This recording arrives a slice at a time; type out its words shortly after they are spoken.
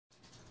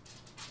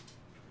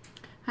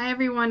Hi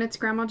everyone, it's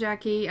Grandma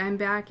Jackie. I'm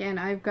back and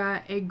I've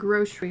got a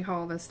grocery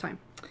haul this time.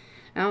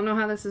 I don't know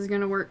how this is going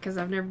to work because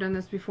I've never done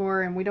this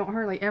before and we don't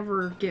hardly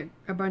ever get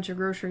a bunch of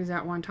groceries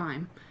at one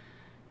time.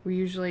 We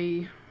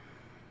usually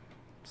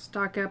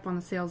stock up on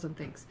the sales and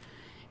things.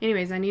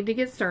 Anyways, I need to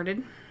get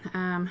started.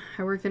 I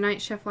worked the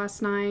night shift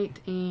last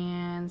night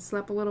and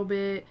slept a little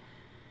bit.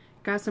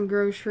 Got some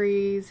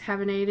groceries,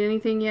 haven't ate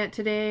anything yet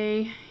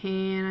today,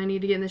 and I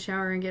need to get in the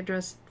shower and get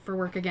dressed for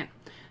work again.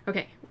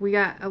 Okay, we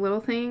got a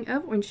little thing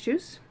of orange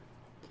juice.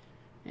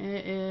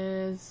 It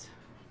is,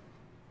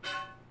 what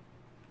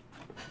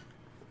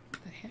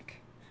the heck?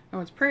 Oh,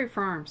 it's Prairie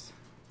Farms.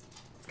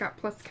 It's got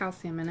plus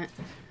calcium in it.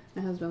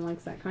 My husband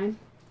likes that kind.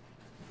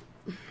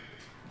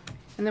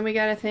 And then we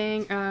got a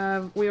thing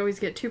of, we always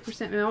get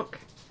 2% milk.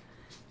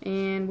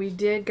 And we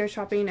did go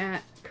shopping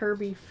at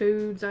Kirby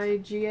Foods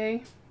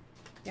IGA.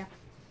 Yeah.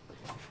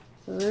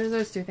 So there's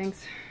those two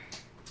things.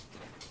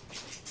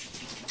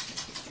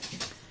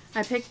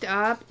 I picked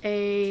up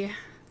a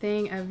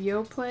thing of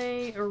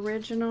Yoplait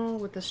Original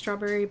with the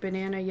strawberry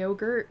banana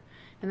yogurt.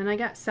 And then I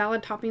got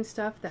salad topping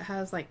stuff that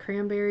has like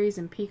cranberries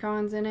and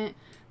pecans in it.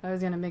 I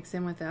was going to mix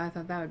in with it. I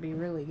thought that would be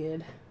really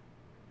good.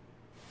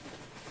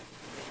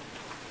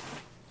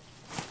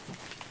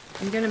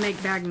 I'm going to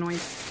make bag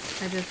noise.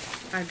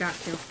 I've got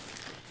to.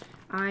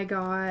 I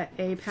got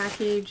a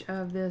package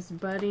of this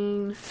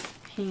budding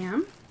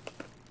ham.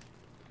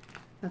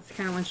 That's the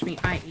kind of lunch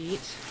meat I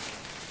eat.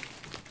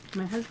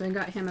 My husband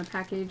got him a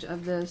package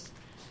of this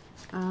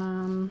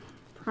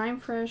Prime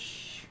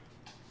Fresh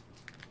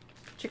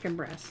chicken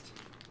breast,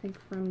 I think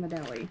from the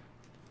deli.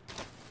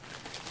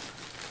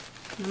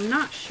 I'm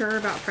not sure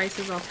about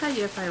prices. I'll tell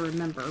you if I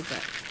remember,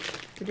 but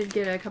I did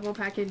get a couple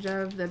package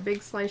of the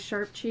big slice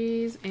sharp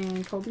cheese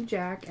and Colby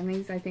Jack, and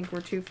these I think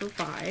were 2 for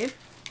 $5.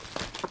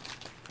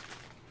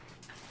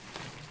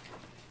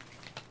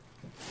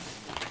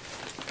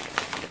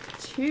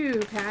 Two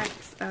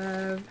packs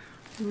of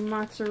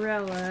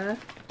mozzarella.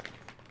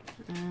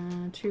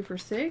 2 for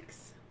 $6,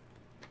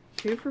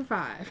 2 for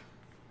 $5.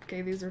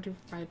 Okay, these are 2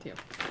 for $5 too.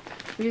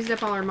 We used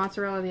up all our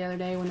mozzarella the other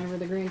day whenever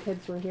the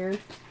grandkids were here.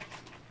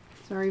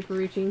 Sorry for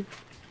reaching.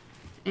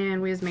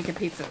 And we was making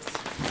pizzas.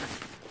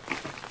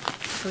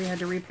 So we had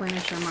to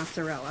replenish our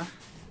mozzarella.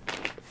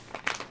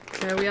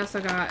 So we also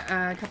got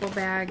a couple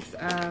bags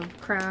of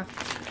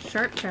Kraft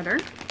sharp cheddar.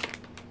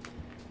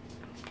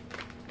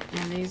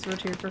 And these were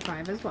 2 for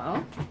 $5 as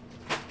well.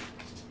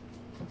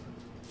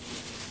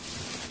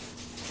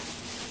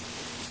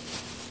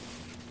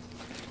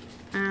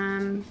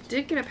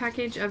 Did get a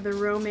package of the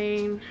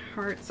romaine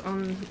hearts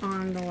on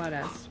the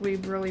lettuce.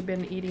 We've really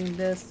been eating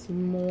this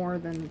more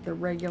than the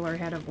regular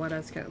head of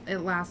lettuce because it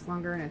lasts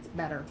longer and it's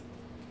better.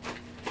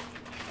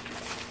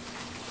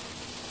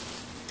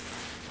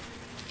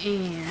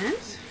 And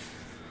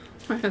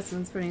my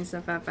husband's putting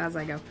stuff up as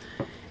I go.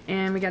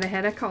 And we got a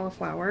head of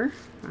cauliflower.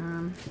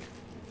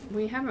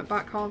 We haven't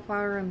bought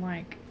cauliflower in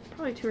like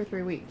probably 2 or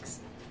 3 weeks.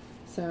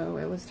 So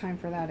it was time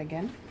for that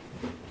again.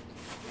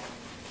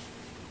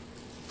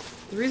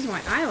 The reason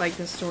why I like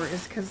this store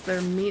is because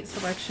their meat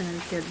selection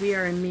is good. We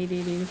are a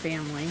meat-eating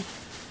family.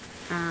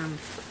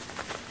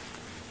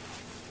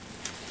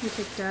 We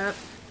picked up,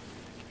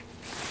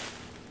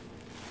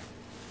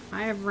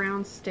 I have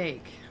round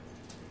steak.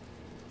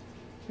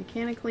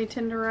 Mechanically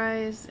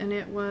tenderized, and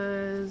it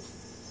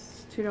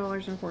was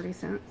 $2.40.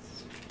 So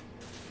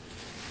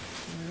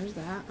there's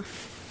that.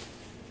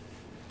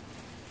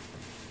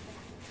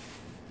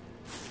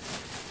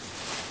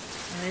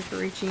 Sorry for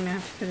reaching, I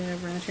have to put it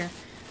over in the chair.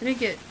 I did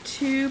get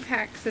 2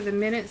 packs of the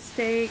minute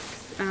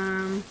steaks.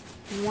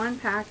 One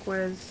pack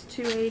was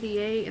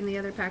 $2.88 and the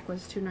other pack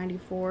was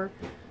 $2.94.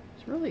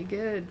 It's really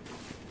good.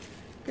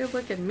 Good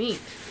looking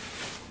meat.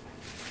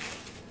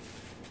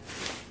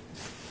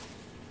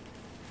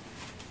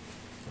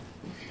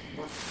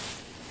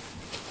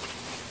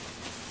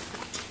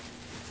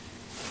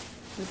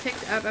 We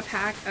picked up a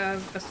pack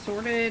of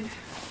assorted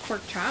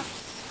pork chops.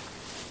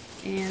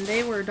 And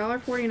they were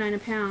 $1.49 a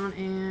pound,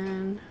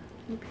 and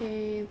we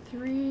paid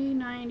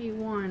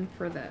 $3.91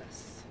 for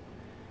this.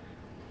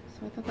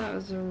 So I thought that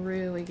was a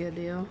really good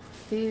deal.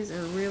 These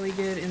are really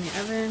good in the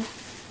oven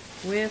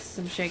with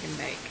some shake and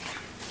bake.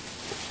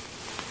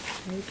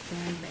 Shake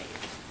and bake.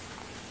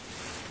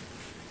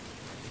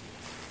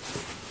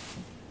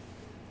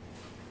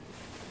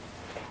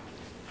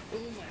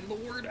 Oh my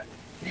lord.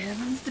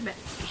 Heavens to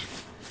Betsy.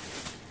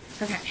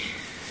 Okay.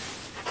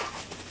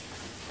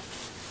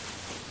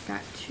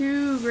 Got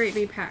 2 great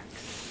big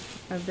packs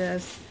of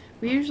this.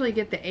 We usually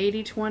get the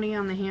 80-20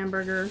 on the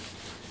hamburger,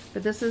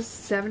 but this is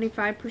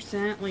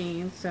 75%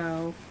 lean,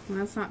 so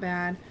that's not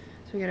bad.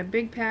 So we got a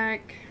big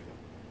pack,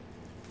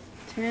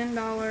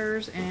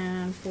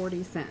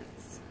 $10.40.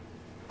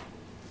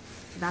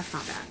 That's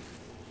not bad.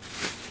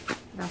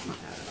 That's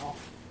not bad at all.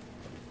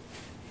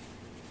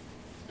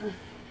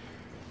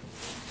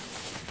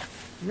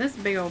 And this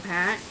big old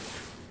pack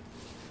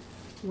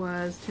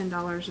was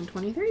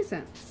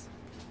 $10.23.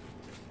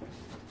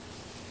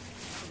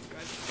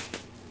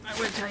 I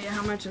would tell you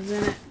how much is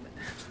in it,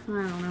 but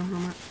I don't know how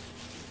much.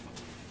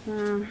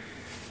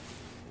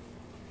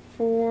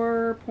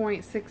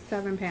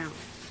 4.67 pounds.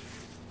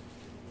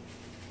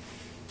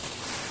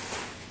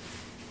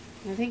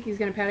 I think he's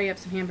going to patty up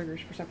some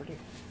hamburgers for supper too.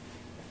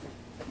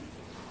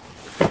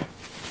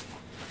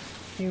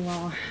 Okay,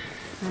 while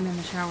I'm in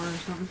the shower or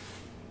something.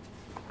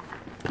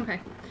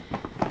 Okay.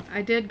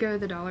 I did go to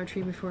the Dollar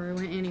Tree before I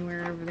went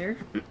anywhere over there.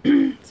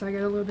 So I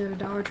got a little bit of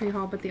Dollar Tree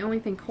haul, but the only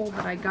thing cold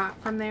that I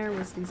got from there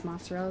was these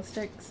mozzarella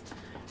sticks.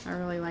 I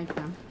really like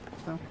them.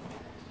 So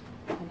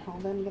I'll haul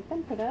them and get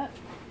them put up.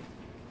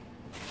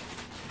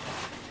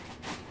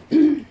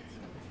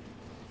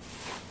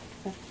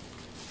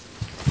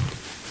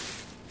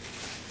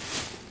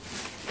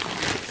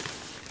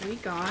 We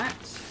got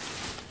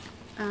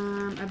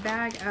a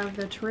bag of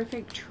the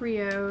Terrific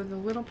Trio, the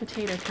Little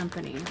Potato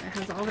Company. It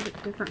has all the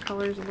different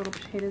colors of little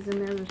potatoes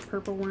in there. There's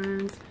purple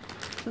ones.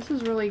 This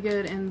was really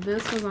good, and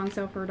this was on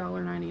sale for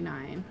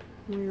 $1.99.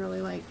 We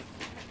really like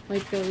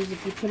those.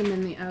 If you put them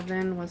in the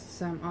oven with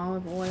some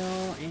olive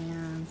oil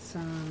and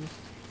some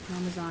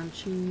Parmesan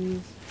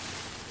cheese,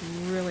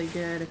 really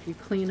good. If you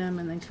clean them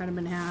and then cut them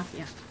in half,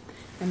 yeah.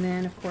 And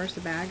then, of course,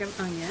 a bag of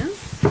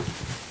onions.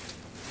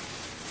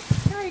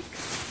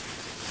 Yikes.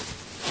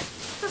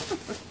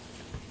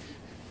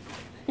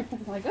 I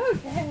was like,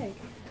 okay.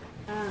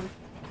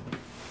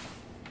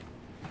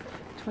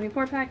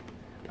 24 pack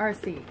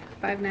RC,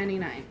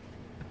 $5.99.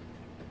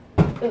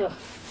 Ugh.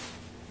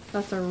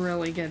 That's a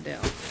really good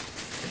deal.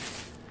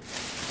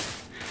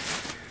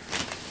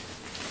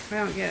 I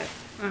don't get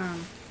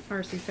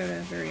RC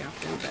soda very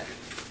often, but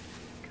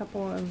a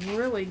couple of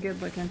really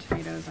good looking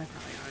tomatoes I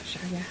probably ought to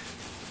show you.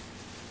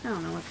 I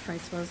don't know what the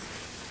price was.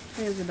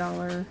 It was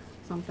 $1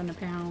 something a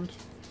pound.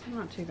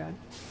 Not too bad.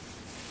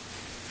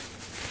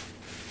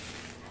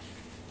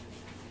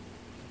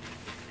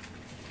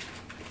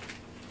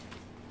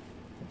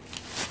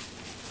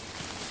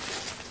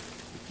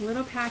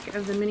 Little pack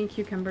of the mini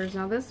cucumbers.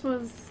 Now this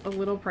was a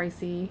little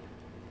pricey.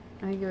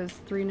 I think it was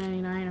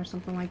 $3.99 or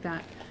something like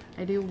that.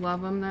 I do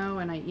love them though,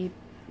 and I eat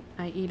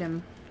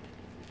them.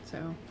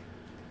 So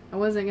I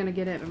wasn't gonna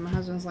get it, but my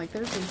husband's like,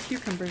 "There's some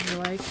cucumbers you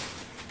like."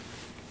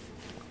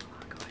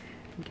 I'll go ahead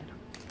and get them.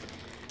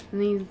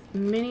 And these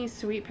mini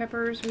sweet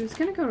peppers. We was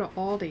gonna go to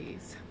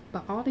Aldi's,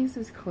 but Aldi's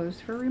is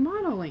closed for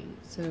remodeling,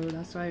 so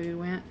that's why we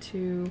went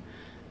to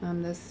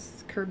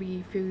this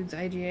Kirby Foods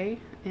IGA,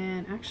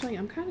 and actually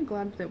I'm kind of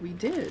glad that we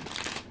did.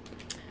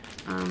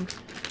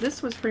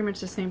 This was pretty much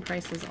the same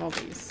price as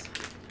Aldi's.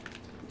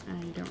 I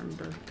don't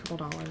remember, a couple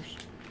dollars.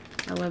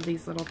 I love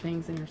these little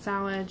things in your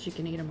salads. You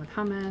can eat them with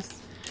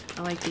hummus.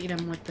 I like to eat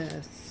them with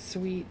the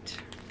sweet,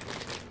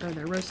 or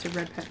the roasted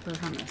red pepper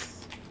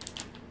hummus.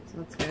 So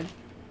that's good.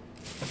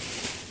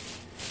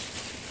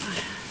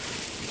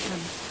 A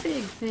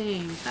big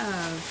thing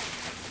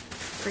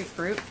of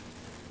grapefruit.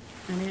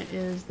 And it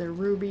is the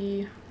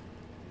Ruby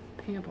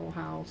Pample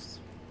House.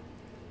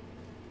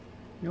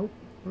 Nope,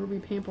 Ruby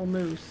Pample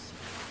Mousse.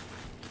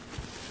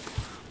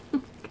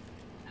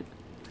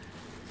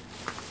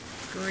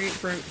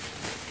 Grapefruit.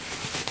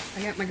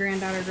 I got my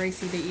granddaughter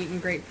Gracie to eating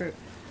grapefruit.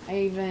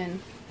 My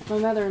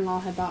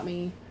mother-in-law had bought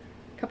me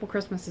a couple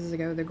Christmases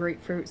ago the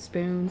grapefruit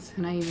spoons,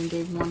 and I even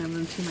gave one of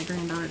them to my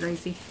granddaughter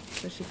Gracie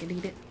so she could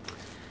eat it.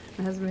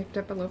 My husband picked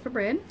up a loaf of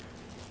bread.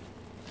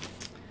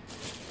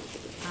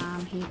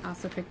 He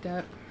also picked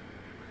up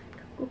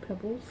Cocoa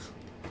Pebbles.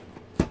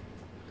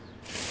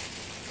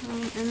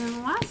 And then the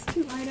last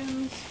two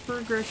items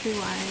for grocery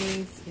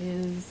wise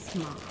is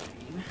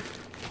mine.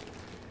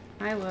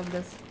 I love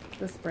this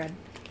bread.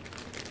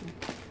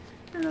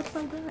 And it's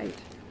so bright.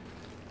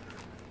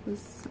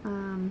 This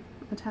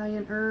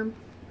Italian herb,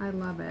 I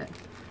love it.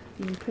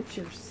 You can put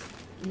your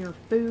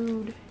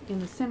food in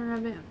the center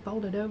of it,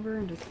 fold it over,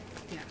 and just,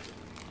 yeah.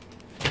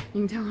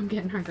 You can tell I'm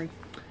getting hungry.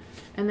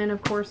 And then,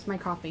 of course, my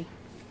coffee.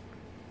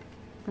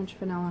 French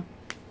vanilla.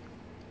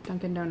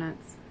 Dunkin'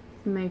 Donuts.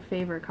 My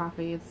favorite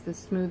coffee. It's the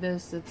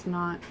smoothest. It's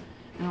not,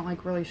 I don't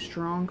like really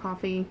strong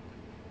coffee.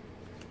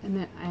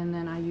 And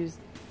then I use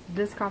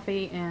this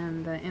coffee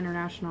and the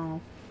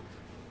International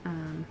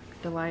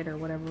Delight or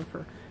whatever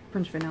for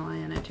French vanilla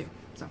in it too.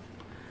 So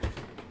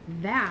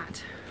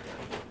that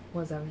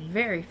was a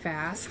very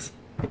fast,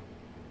 I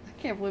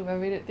can't believe I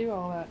made it through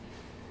all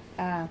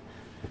that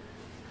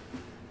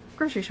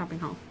grocery shopping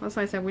haul. That's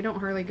why I said we don't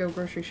hardly go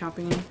grocery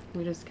shopping.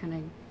 We just kind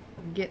of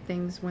get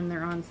things when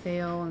they're on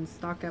sale and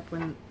stock up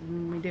when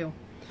we do.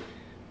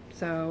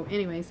 So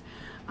anyways,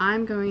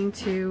 I'm going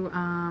to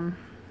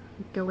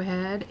go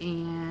ahead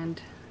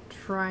and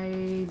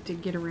try to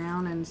get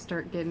around and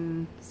start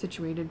getting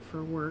situated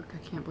for work. I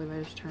can't believe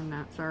I just turned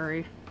that,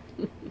 sorry.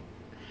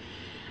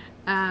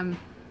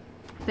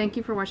 Thank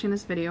you for watching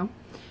this video.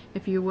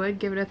 If you would,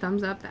 give it a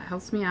thumbs up, that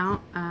helps me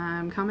out.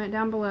 Comment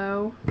down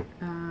below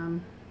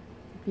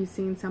if you've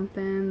seen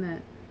something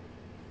that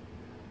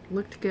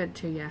looked good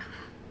to you.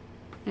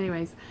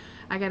 Anyways,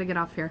 I gotta get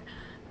off here.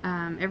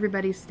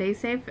 Everybody stay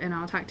safe, and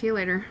I'll talk to you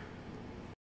later.